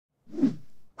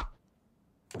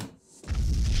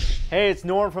Hey, it's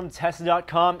Norm from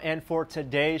Tested.com, and for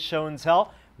today's show and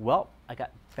tell, well, I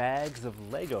got bags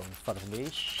of Lego in front of me.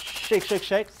 Shake, shake,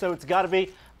 shake. So it's got to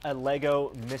be a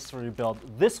Lego mystery build.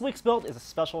 This week's build is a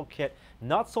special kit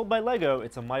not sold by Lego.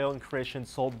 It's a my own creation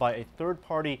sold by a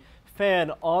third-party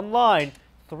fan online.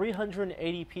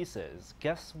 380 pieces.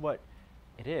 Guess what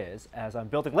it is as I'm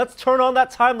building? Let's turn on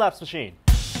that time-lapse machine.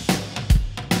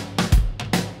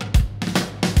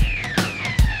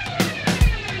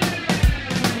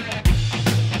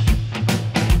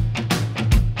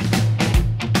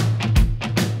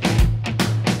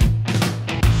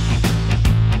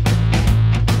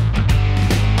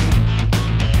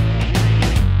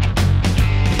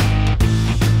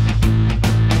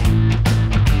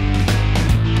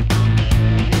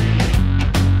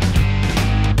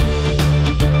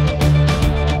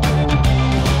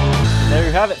 There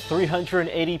you have it,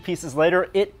 380 pieces later.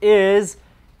 It is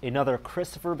another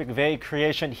Christopher McVeigh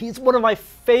creation. He's one of my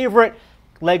favorite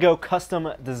Lego custom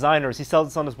designers. He sells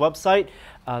this on his website.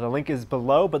 The link is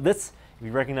below, but this, if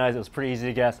you recognize it, was pretty easy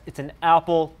to guess. It's an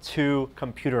Apple II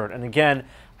computer. And again,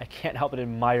 I can't help but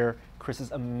admire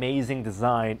Chris's amazing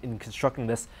design in constructing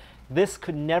this. This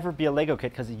could never be a Lego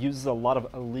kit because it uses a lot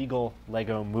of illegal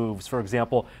Lego moves. For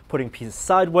example, putting pieces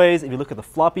sideways. If you look at the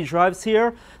floppy drives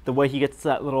here, the way he gets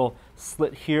that little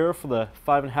slit here for the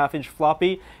 5.5-inch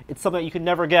floppy, it's something that you could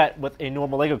never get with a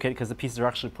normal Lego kit because the pieces are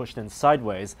actually pushed in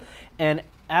sideways. And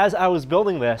as I was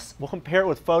building this, we'll compare it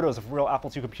with photos of real Apple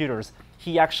II computers.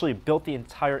 He actually built the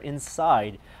entire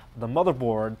inside, the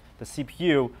motherboard, the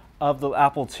CPU of the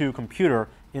Apple II computer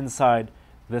inside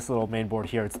this little main board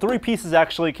here. It's 3 pieces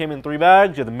actually, came in 3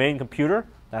 bags. You have the main computer,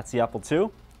 that's the Apple II,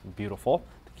 beautiful.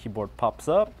 The keyboard pops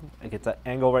up, it gets that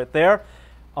angle right there.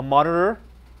 A monitor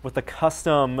with a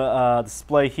custom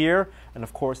display here, and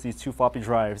of course these 2 floppy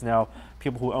drives. Now,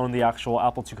 people who own the actual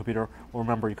Apple II computer will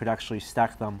remember you could actually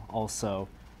stack them also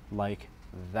like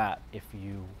that if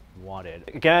you wanted.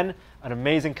 Again, an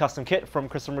amazing custom kit from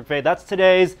Christopher McVeigh. That's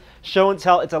today's show and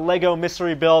tell. It's a Lego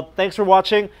mystery build. Thanks for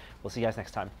watching. We'll see you guys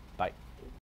next time.